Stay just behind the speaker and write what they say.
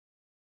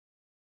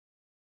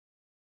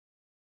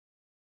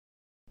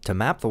To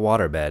map the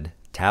waterbed,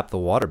 tap the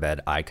waterbed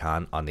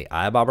icon on the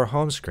iBobber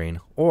home screen,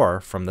 or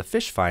from the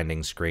fish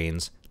finding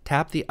screens,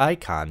 tap the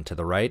icon to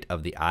the right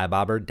of the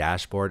iBobber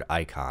dashboard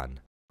icon.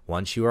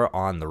 Once you are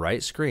on the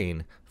right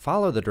screen,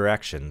 follow the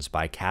directions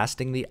by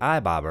casting the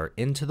iBobber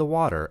into the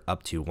water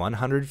up to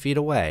 100 feet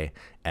away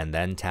and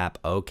then tap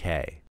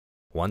OK.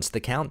 Once the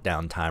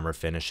countdown timer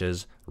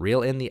finishes,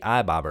 reel in the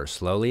iBobber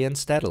slowly and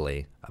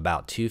steadily,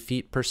 about 2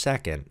 feet per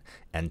second,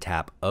 and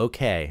tap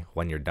OK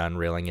when you're done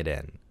reeling it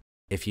in.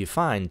 If you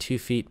find 2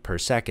 feet per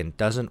second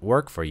doesn't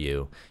work for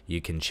you, you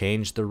can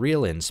change the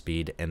reel-in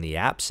speed in the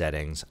app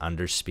settings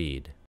under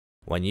Speed.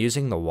 When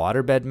using the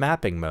waterbed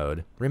mapping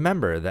mode,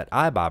 remember that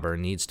iBobber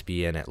needs to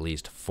be in at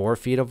least 4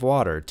 feet of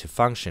water to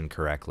function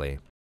correctly.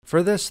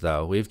 For this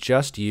though, we've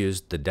just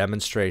used the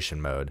demonstration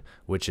mode,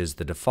 which is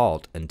the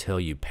default until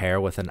you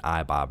pair with an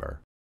iBobber.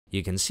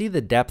 You can see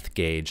the depth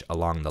gauge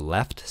along the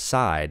left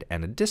side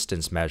and a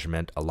distance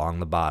measurement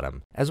along the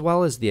bottom, as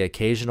well as the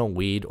occasional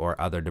weed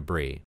or other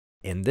debris.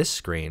 In this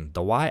screen,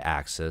 the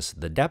y-axis,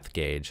 the depth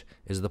gauge,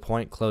 is the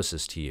point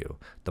closest to you,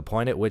 the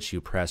point at which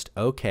you pressed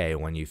OK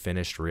when you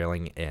finished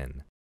reeling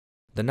in.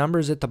 The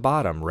numbers at the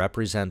bottom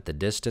represent the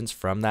distance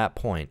from that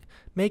point,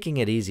 making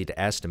it easy to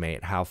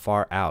estimate how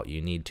far out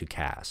you need to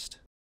cast.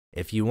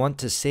 If you want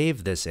to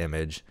save this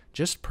image,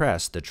 just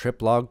press the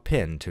trip log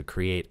pin to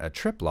create a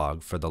trip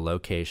log for the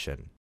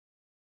location.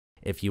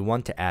 If you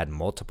want to add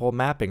multiple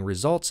mapping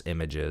results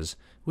images,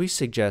 we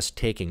suggest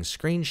taking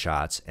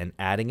screenshots and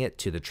adding it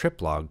to the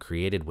trip log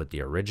created with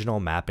the original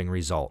mapping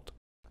result.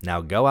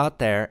 Now go out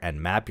there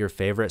and map your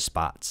favorite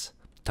spots.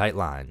 Tight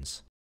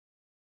lines.